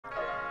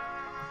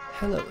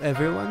Hello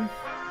everyone,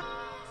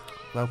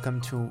 welcome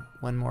to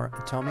one more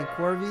Atomic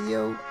War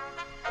video.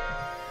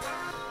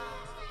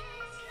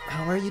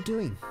 How are you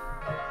doing?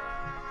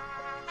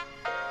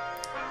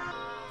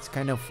 It's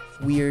kind of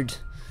weird,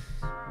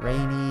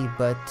 rainy,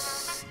 but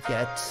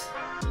yet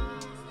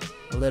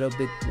a little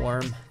bit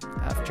warm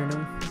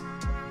afternoon.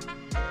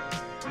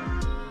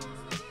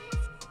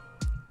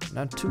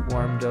 Not too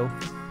warm though.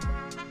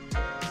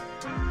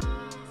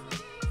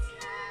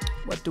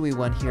 What do we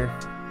want here?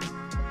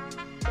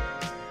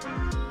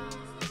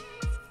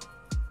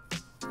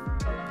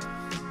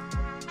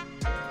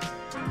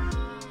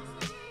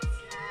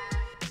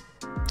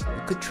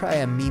 We could try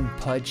a meme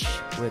pudge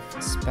with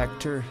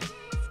Spectre.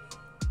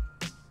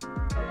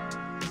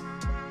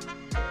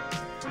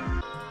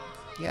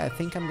 Yeah, I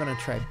think I'm gonna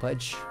try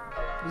pudge.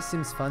 This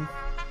seems fun.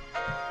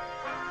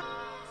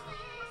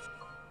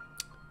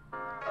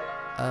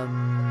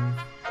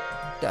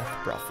 Death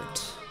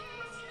Prophet.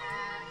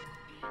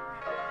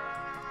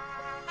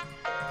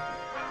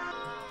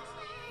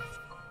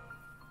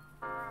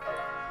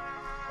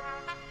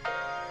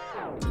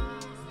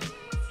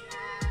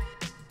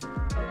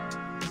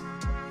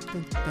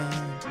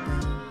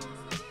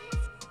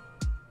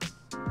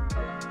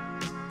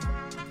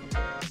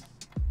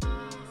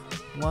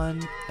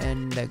 One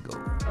and let go.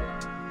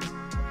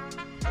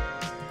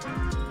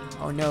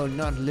 Oh no,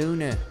 not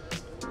Luna.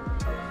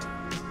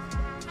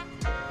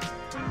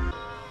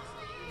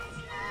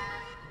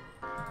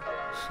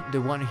 The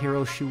one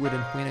hero she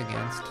wouldn't win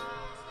against.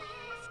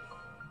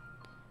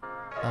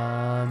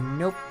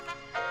 Nope.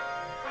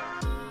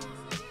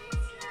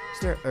 Is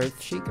there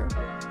Earthshaker?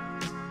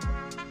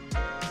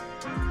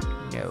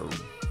 No.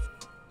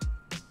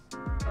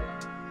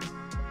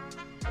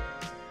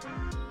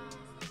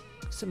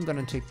 So I'm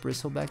gonna take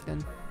Bristleback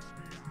then.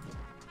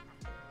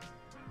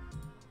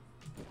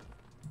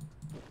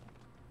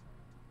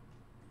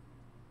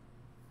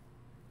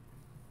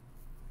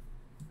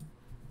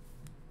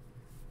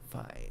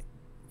 Five,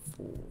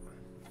 4,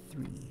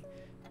 3,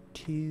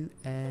 2,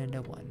 and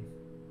a 1.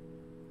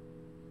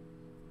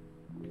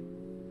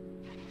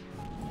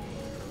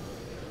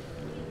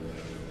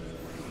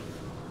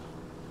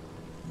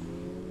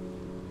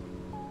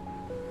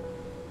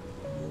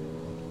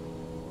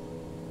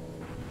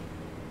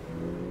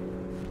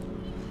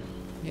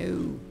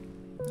 No.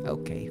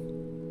 Okay.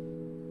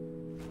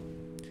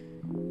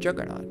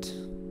 Juggernaut.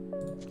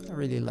 I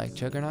really like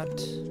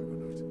Juggernaut.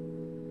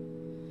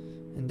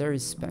 And there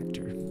is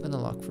Spectre. Gonna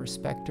lock for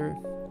Spectre.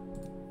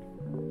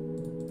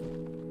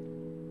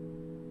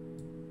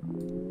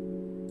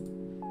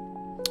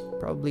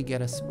 Probably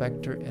get a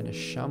Spectre and a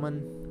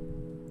Shaman.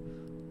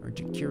 Or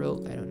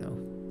Jakiro, I don't know.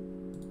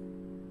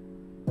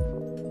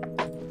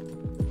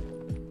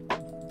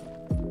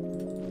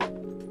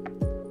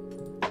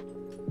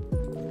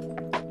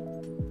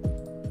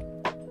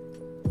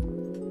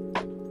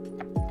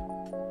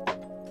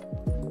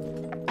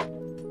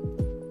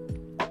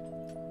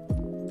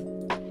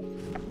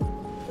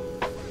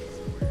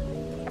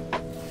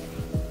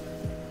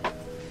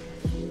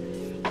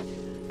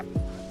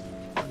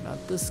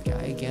 This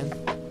guy again.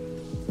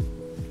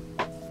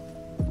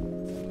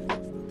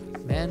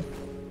 Man,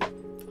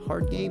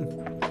 hard game.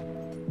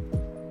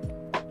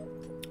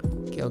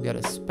 Okay, I'll get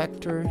a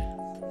Spectre.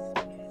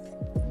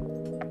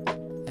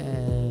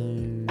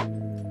 And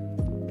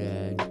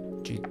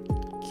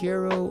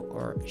Jakiro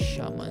or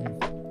Shaman.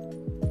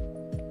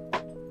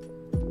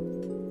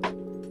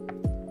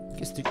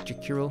 Guess the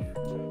Jakiro.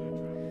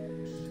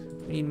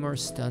 We need more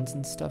stuns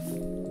and stuff.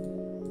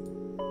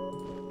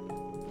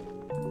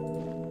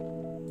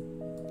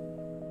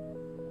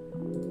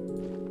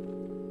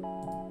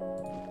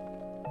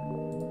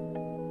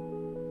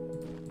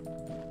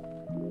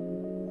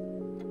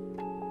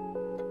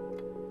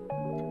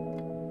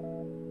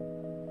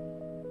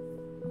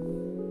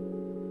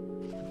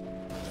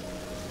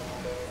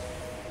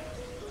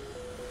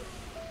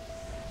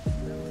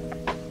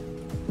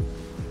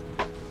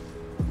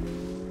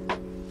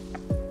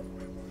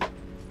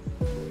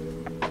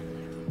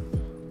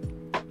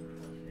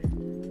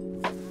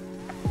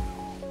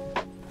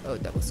 Oh,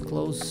 that was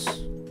close.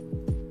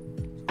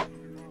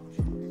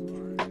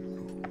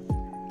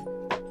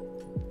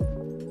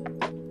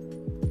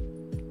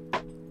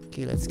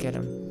 Okay, let's get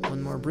him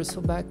one more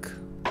Bristleback.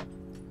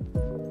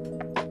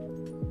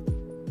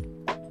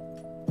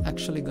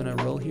 Actually gonna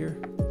roll here.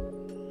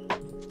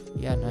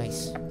 Yeah,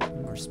 nice.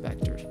 One more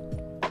Spectre.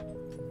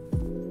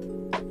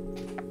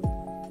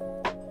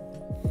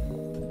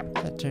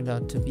 That turned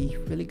out to be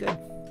really good.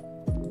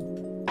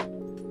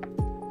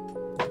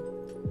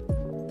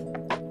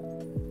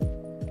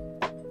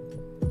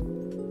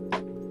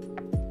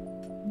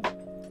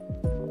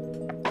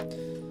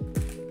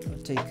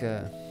 Take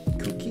a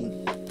cookie.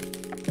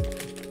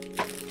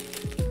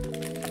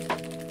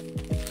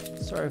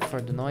 Sorry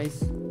for the noise.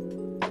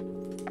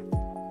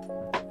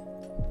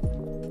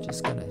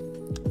 Just gonna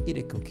eat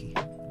a cookie.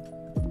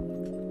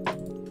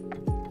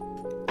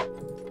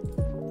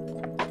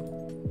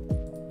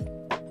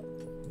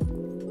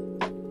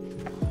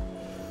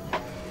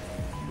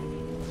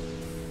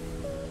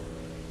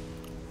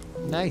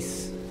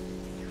 Nice.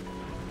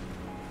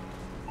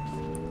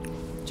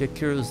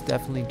 Jakiro's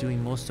definitely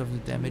doing most of the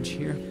damage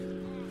here.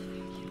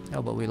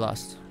 Oh, but we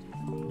lost.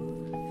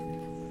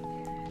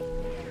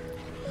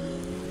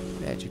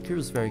 Yeah,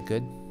 Jakiro's very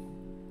good.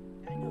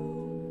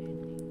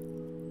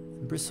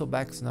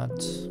 Bristleback's not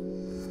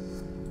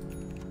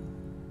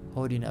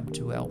holding up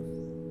too well.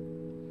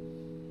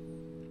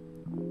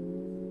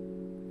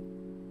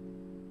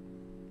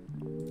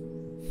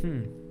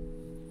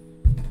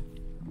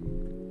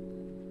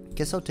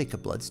 Guess I'll take a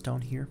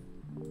bloodstone here.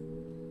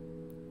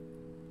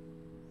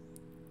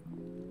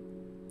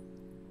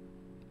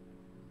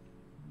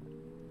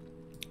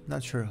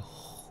 Not sure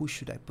who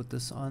should I put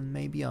this on.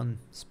 Maybe on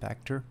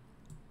Spectre.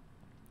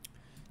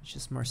 It's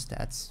just more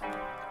stats.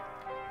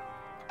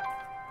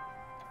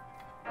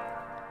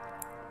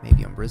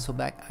 Maybe on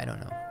Bristleback. I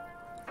don't know.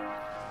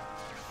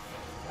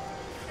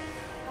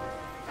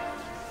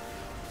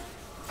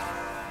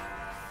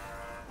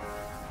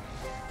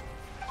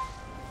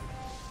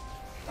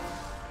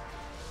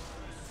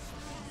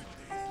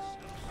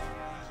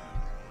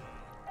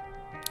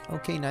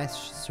 Okay, nice.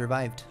 She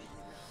survived.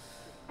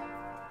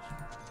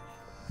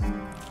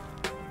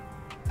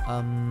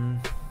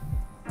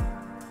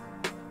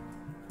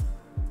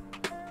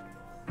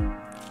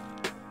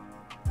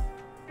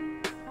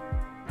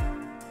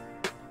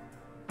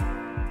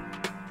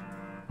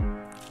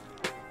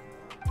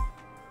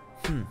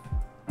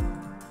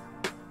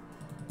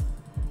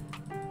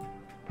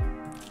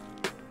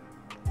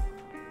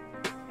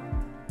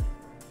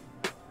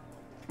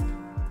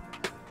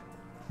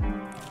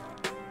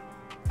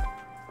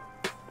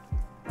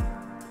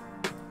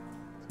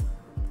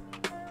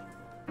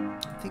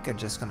 I think I'm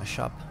just gonna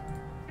shop.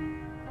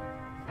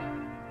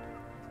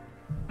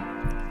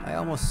 I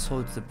almost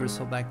sold the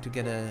Bristleback to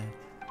get a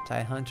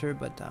Tide Hunter,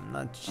 but I'm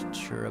not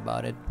sure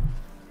about it.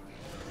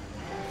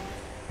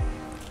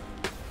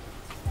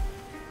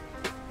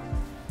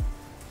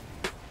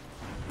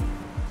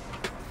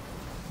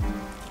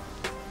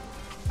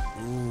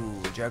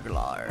 Ooh,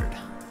 Juggler.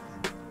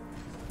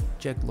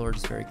 Juggler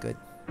is very good.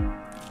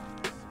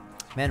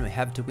 Man, we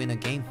have to win a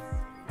game.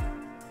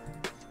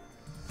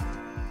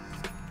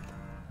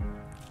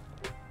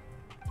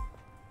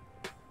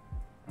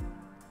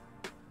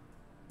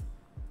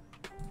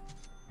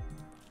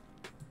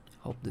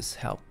 Hope this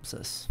helps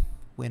us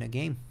win a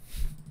game.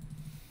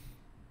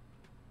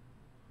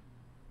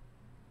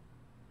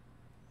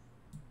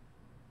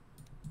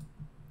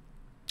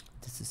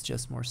 This is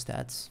just more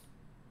stats.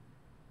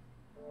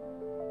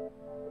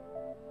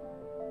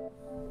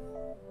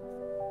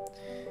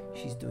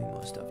 She's doing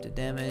most of the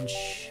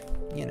damage,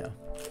 you know.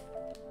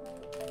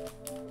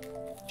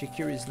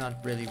 Jakiri is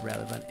not really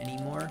relevant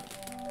anymore.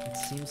 It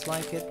seems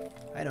like it.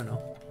 I don't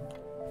know.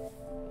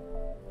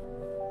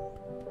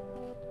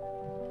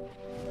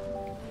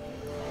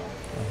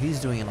 Oh, he's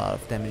doing a lot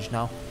of damage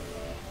now.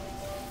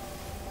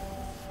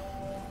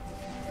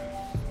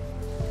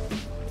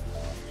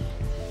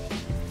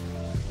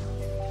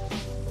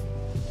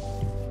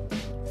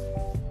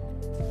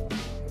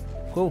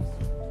 Cool.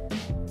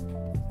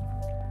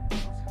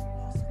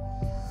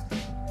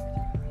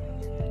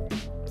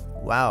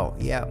 Wow,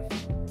 yeah.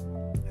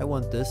 I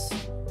want this.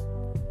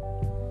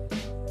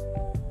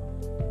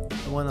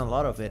 I want a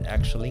lot of it,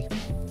 actually.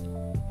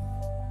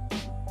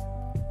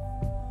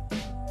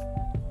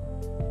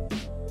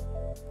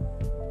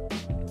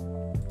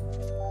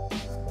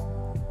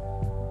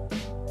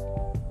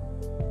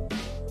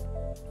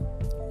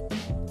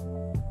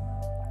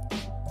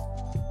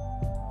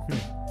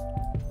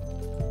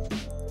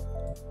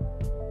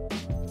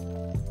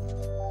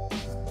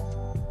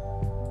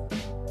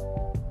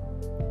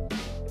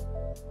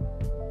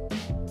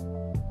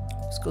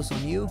 Goes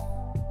on you.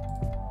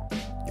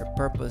 Your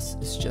purpose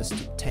is just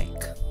to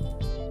tank.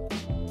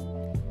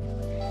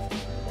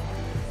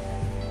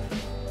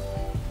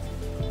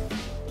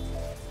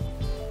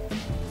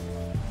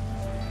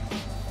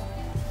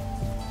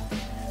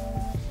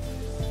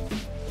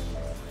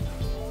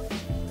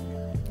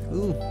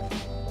 Ooh.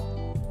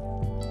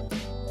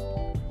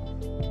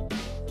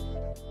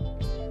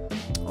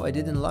 Oh, I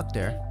didn't luck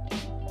there.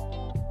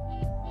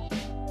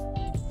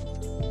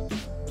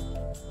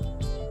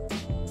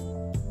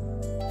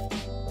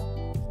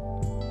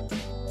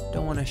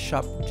 Don't want to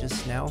shop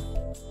just now.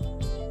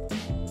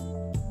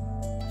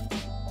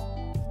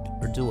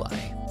 Or do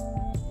I?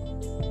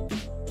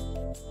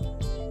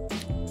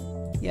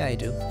 Yeah, I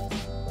do.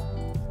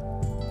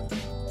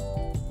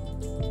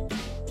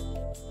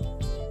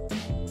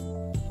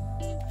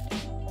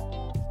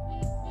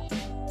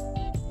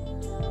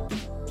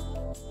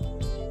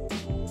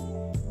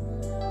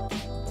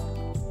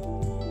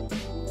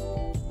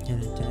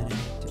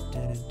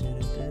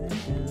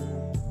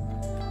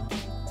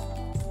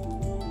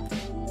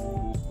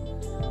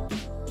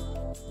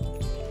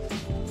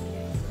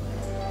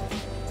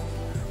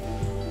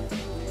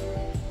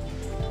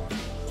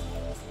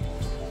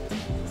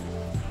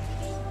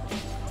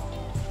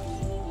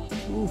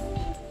 Ooh,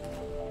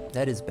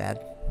 that is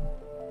bad.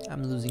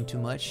 I'm losing too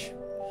much.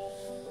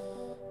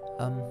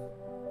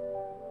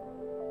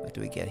 What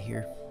do we get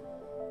here?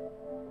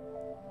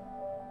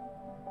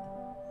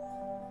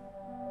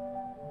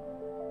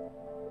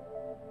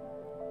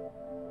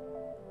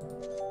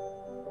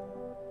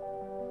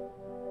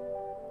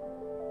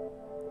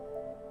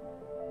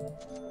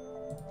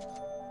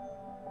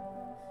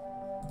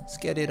 Let's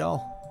get it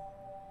all.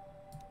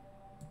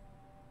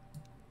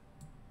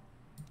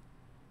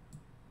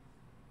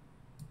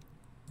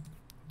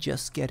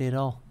 Just get it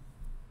all.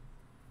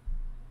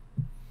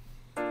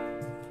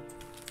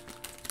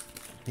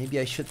 Maybe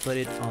I should put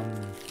it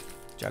on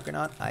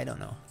Juggernaut? I don't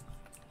know.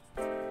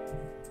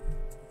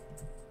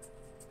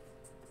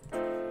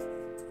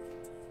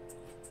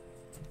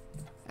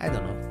 I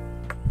don't know.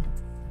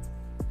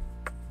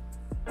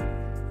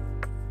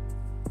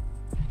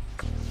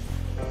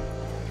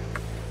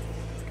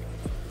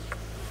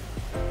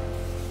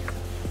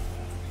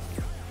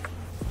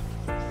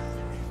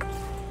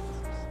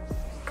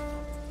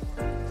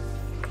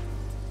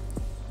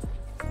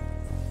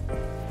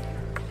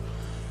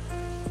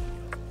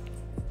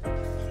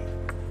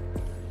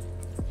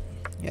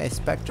 Yeah,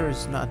 Spectre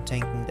is not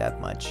tanking that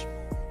much.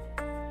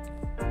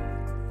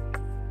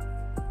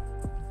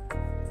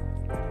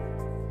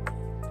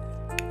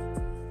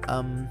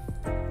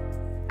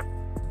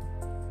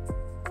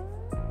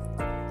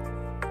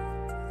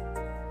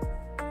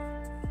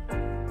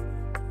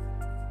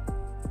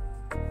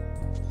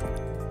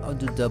 I'll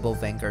do double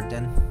Vanguard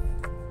then.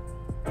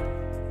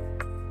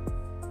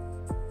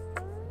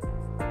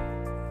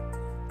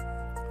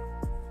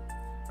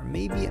 Or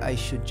maybe I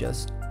should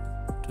just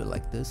do it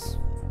like this.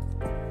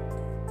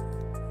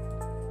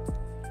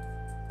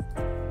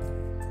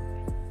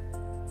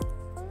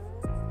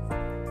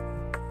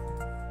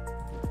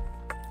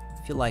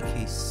 I feel like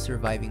he's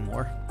surviving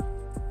more.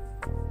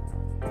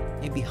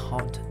 Maybe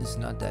Haunt is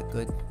not that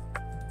good.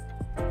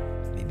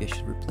 Maybe I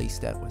should replace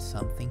that with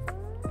something.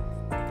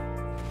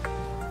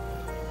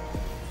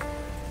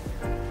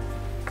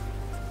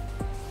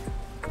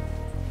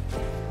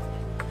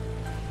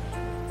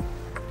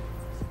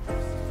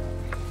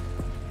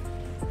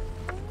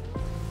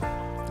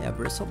 Yeah,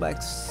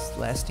 Bristleback's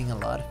lasting a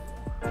lot.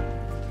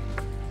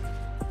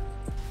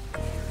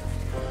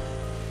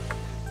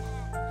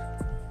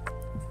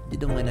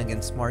 Didn't win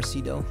against Marcy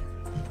though.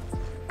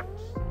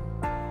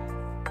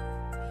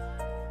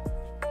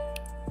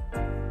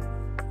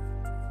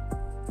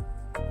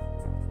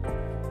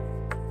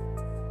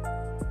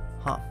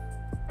 Huh.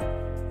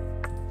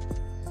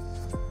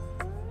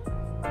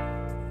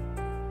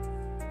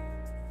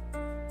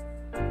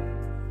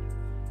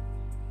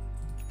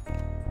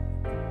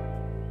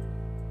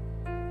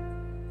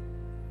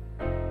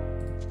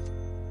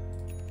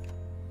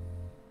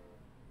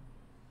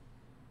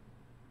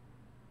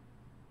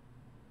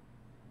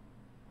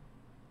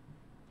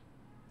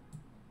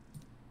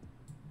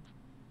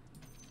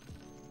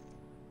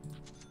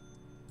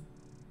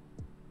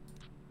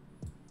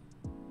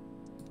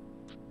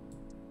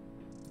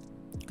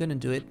 Gonna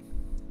do it.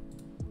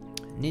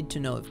 Need to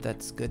know if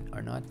that's good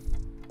or not.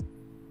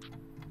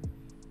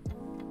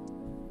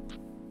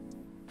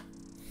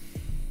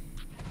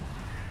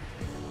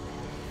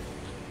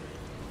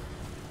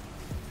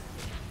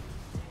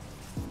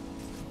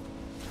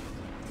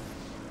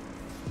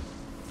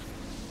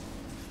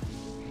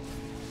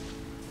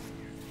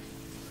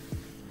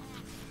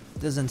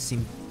 Doesn't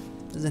seem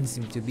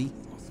to be.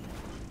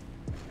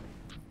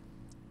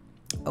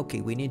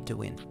 Okay, we need to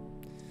win.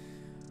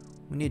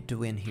 We need to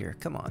win here.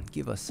 Come on,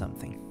 give us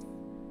something.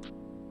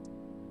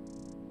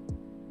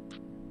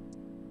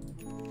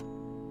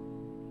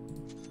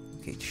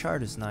 Okay,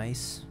 Shard is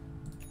nice.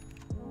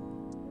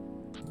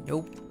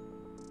 Nope.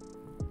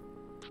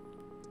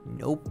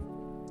 Nope.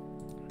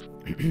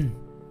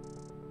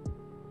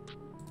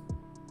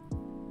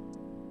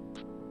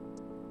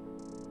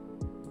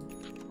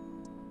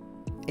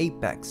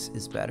 Apex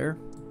is better.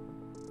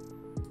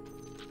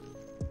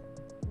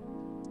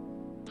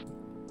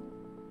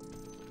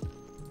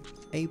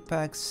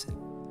 Apex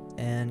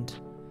and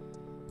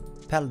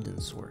Paladin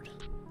Sword.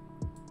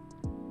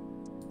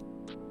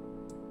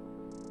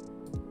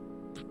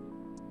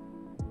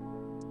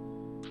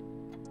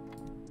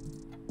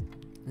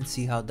 Let's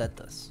see how that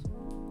does.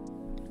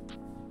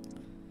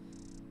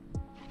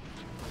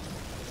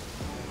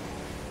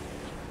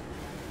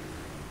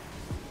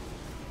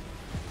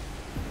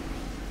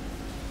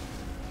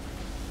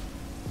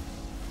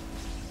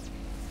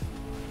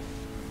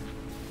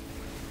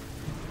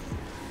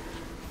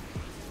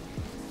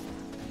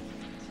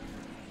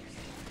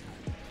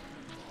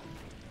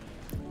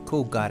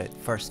 Cool, got it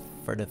first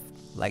for the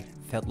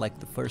felt like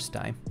the first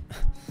time.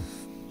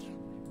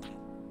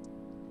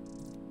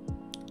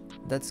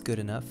 That's good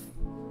enough.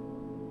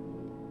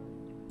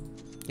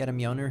 Get a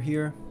Mjolnir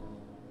here.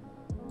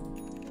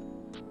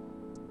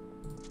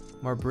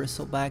 More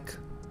Bristleback.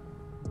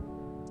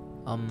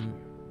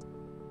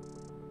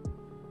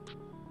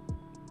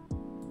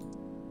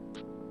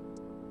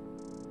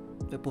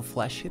 Double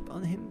flash hip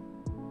on him.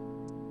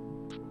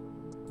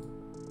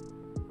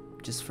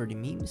 Just for the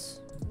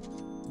memes,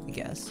 I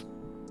guess.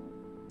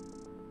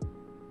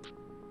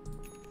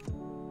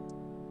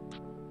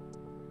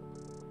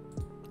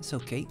 It's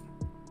okay.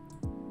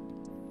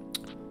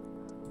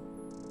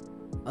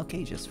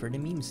 Okay, just for the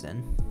memes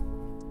then.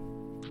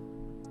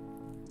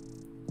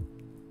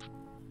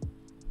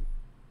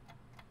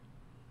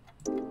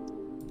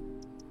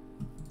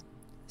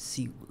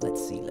 see,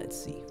 let's see,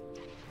 let's see.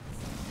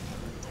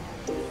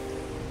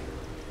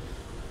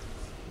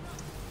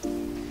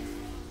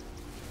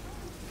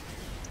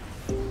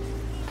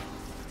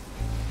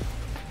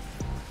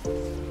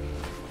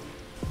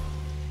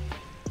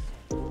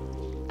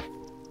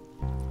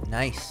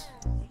 Nice.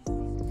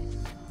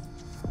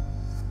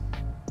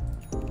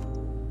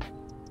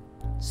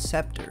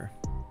 Scepter.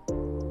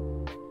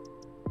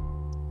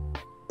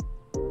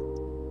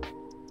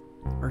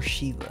 Or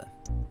Shiva.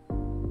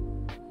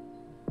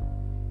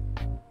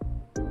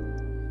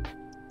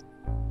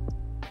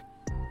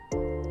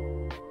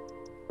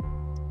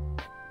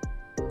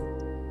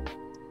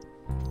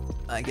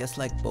 I guess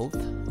like both.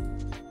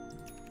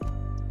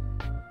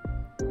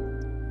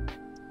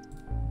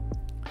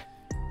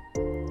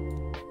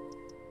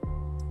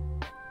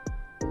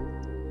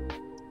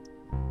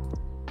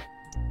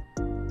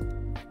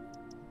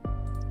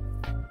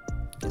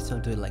 Guess I'll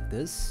do it like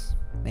this,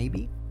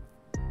 maybe.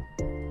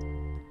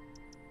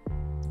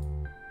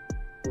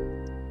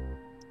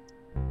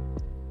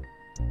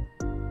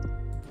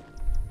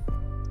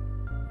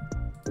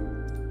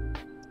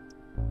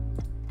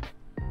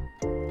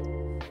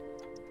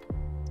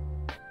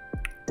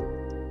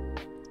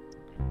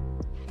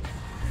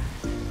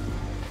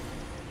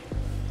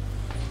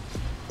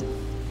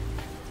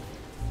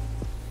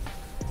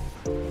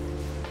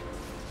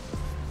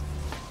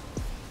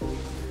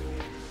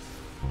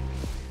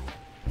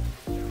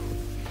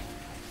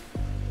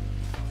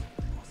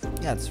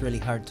 Yeah, it's really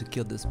hard to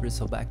kill this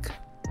Bristleback.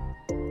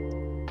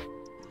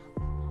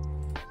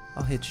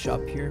 I'll hit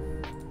shop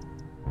here.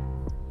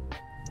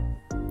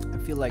 I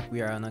feel like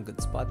we are on a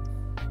good spot.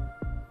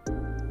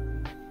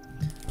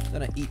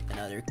 Gonna eat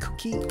another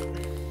cookie.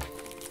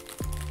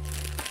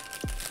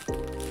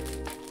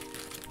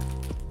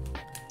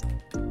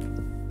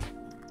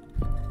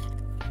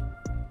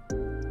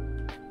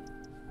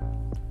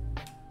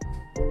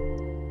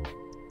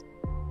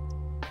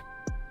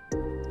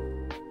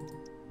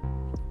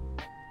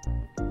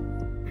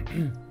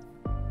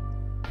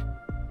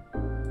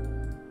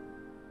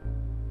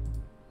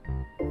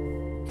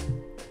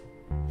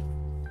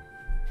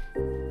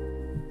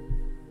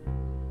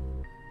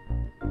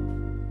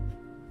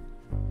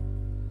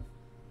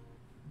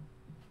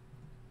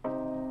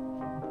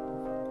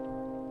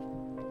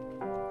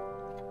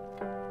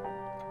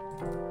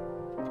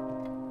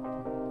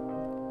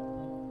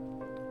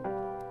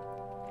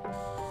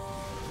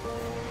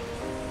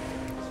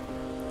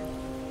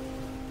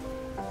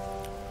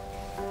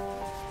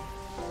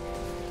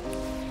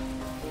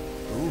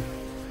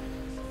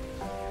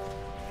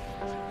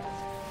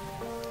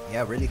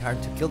 Yeah, really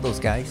hard to kill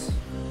those guys.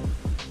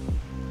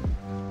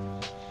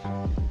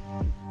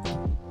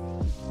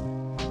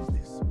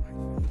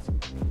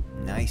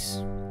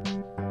 Nice.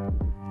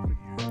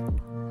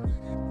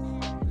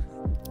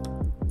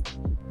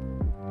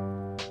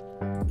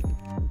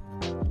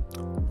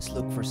 Let's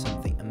look for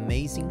something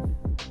amazing,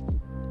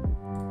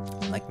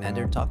 like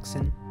Nether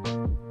Toxin,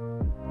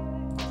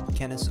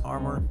 Canis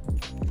Armor,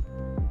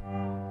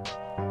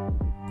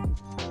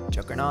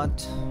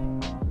 Juggernaut.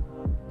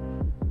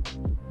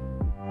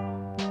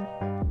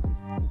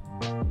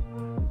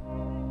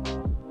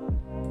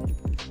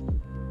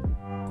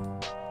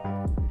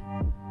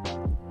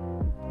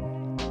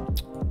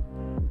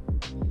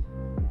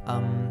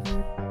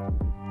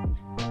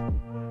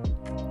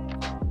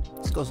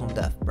 Let's go some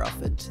Death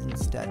Prophet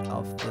instead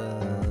of the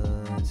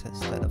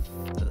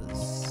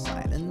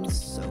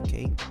silence.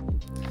 Okay.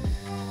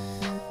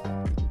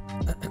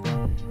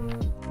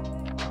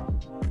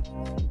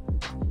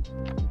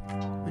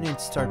 We need to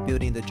start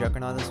building the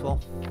Juggernaut as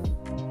well.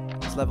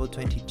 It's level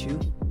 22.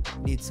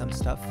 Need some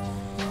stuff.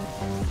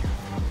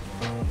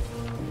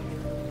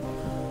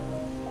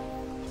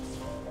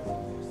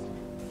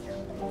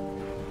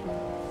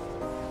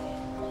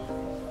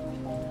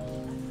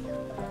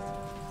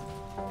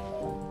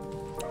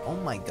 Oh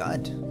my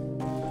god.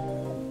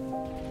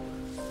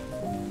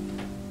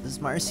 This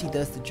Marcy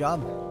does the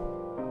job.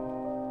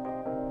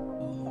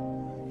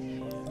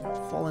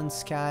 Fallen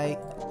Sky,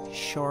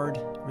 Shard,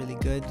 really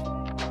good.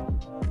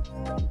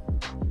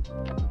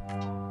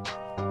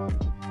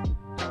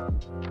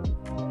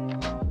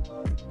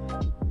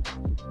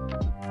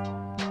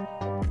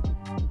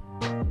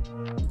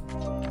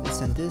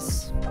 This and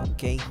this,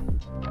 okay.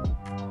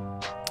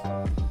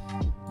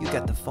 You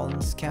got the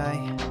Fallen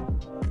Sky.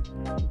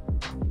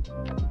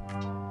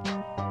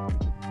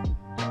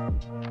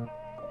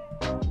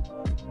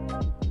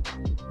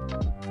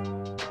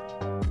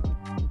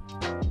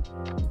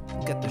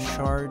 Get the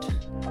shard.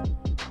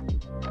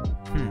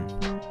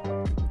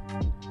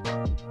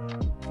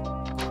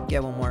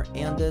 Get one more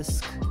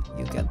Andisk.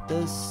 You get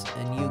this,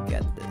 and you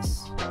get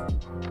this.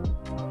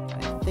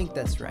 I think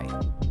that's right.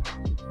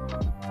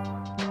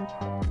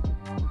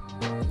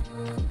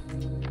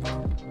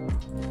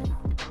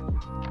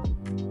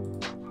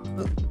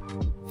 Oh.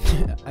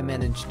 I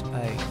managed.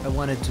 I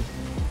wanted to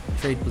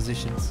trade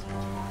positions.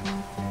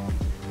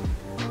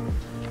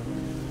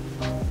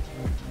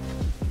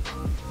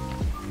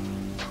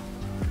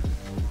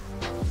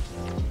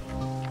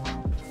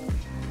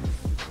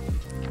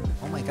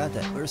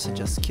 that Ursa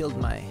just killed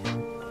my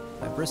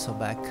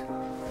Bristleback.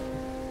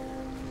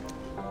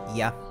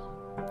 Yeah,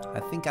 I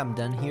think I'm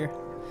done here.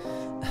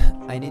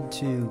 I need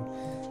to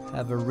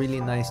have a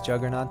really nice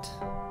Juggernaut.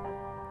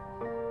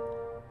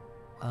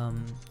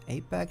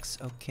 Apex,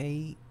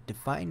 okay.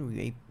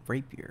 Divine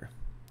Rapier.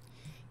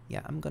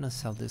 Yeah, I'm gonna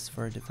sell this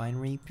for a Divine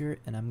Rapier,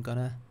 and I'm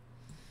gonna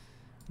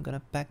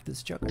pack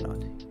this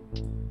Juggernaut.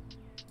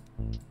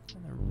 I'm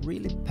gonna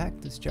really pack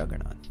this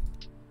Juggernaut.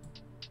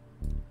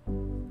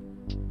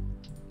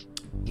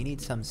 He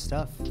needs some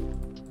stuff.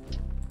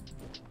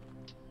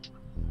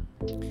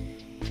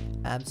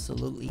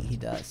 Absolutely, he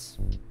does.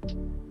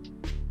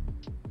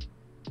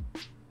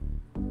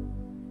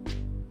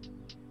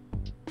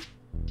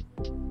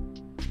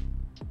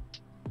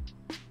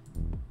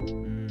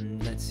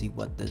 Let's see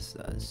what this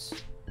does.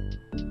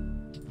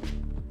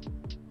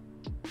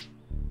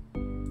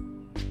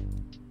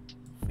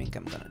 I think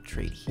I'm gonna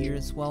trade here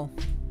as well.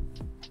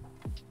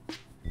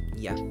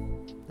 Yeah,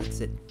 that's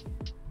it.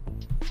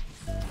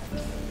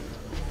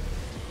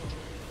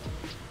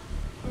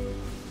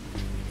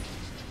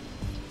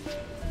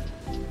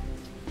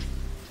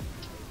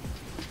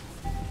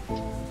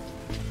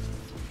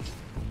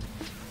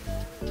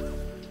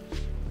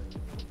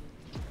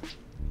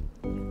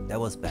 That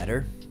was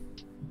better.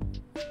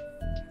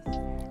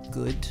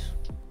 Good,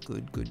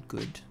 good, good,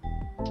 good.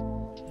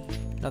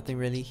 Nothing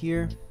really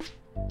here.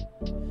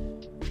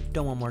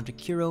 Don't want more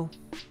Jakiro.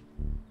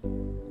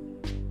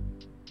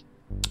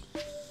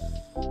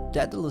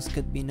 Daedalus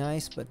could be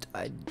nice, but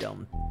I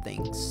don't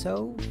think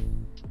so.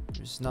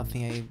 There's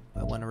nothing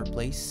I want to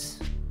replace.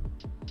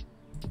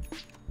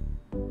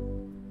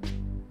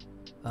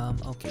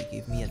 Okay,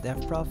 give me a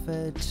Death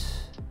Prophet.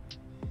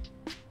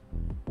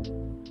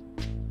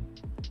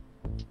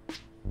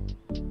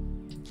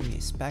 Give me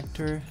a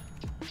Spectre.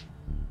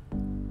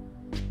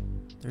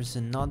 There's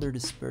another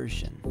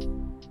Dispersion.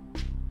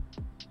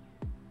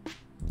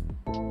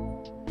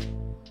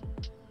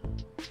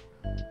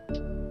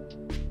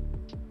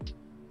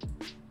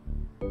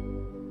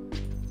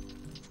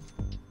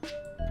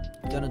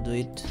 Gonna do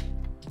it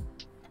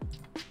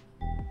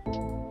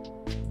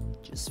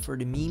just for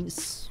the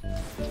memes.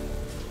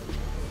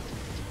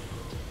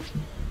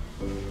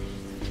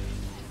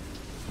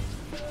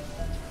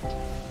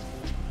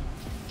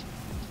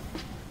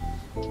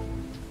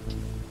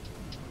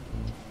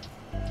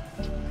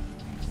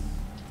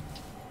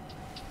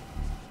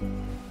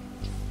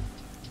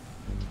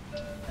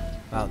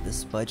 Wow,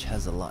 this Budge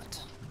has a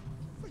lot.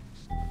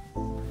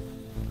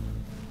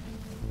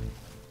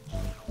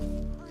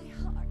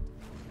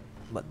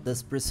 But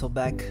this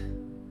Bristleback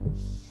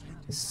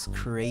is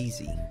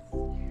crazy.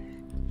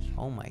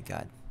 Oh my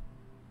god.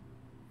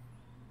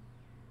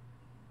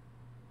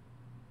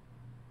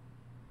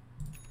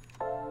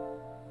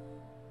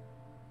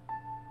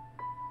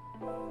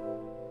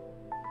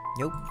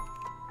 Nope.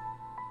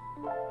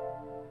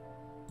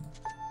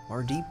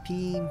 More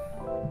DP.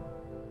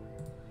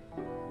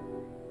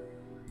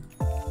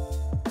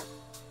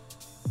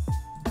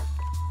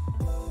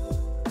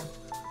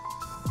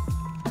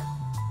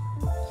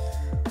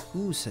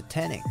 Ooh,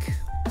 Satanic.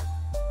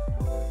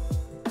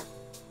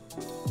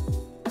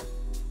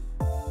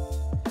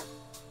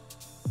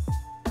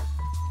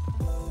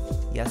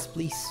 Yes,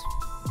 please.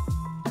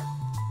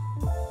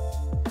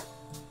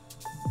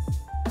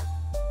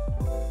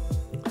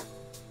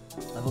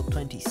 Level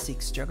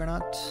 26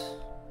 Juggernaut.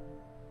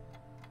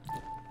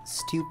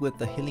 Stewed with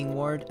the Healing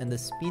Ward and the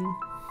Spin.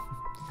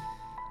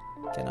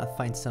 Cannot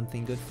find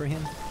something good for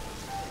him.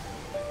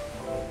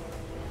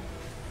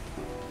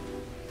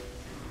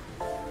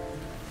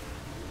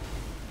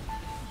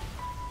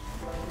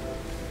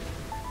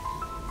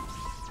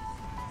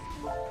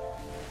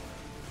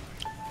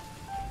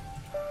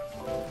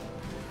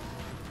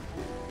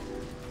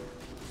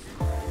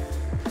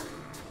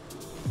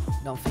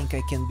 Don't think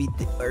I can beat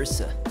the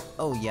Ursa.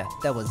 Oh yeah,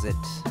 that was it.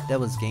 That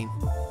was game.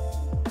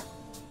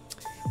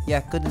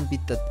 Yeah, couldn't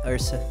beat the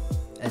Ursa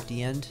at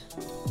the end.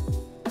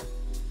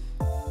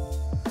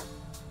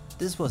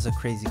 This was a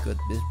crazy good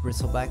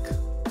Bristleback.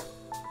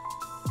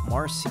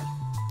 Marcy.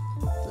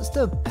 Does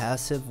the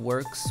passive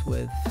works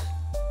with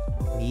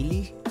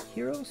melee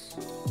heroes?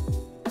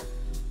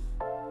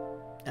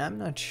 I'm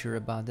not sure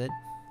about it.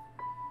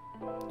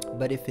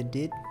 But if it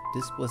did,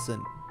 this was a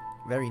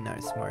very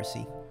nice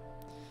Marcy.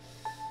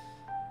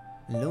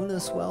 Luna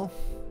as well.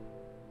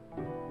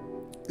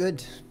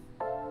 Good.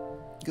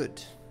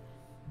 Good.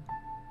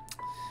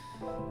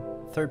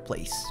 Third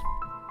place.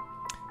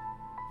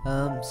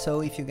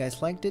 So if you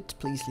guys liked it,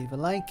 please leave a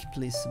like,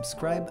 please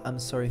subscribe. I'm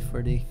sorry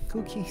for the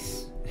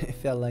cookies. It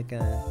felt like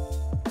an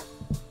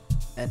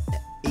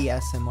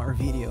ASMR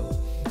video,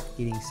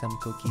 eating some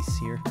cookies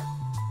here.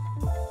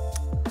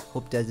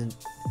 Hope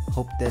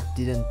that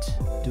didn't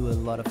do a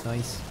lot of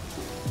noise.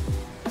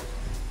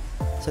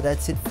 So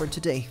that's it for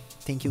today.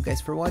 Thank you guys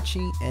for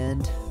watching,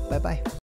 and bye bye.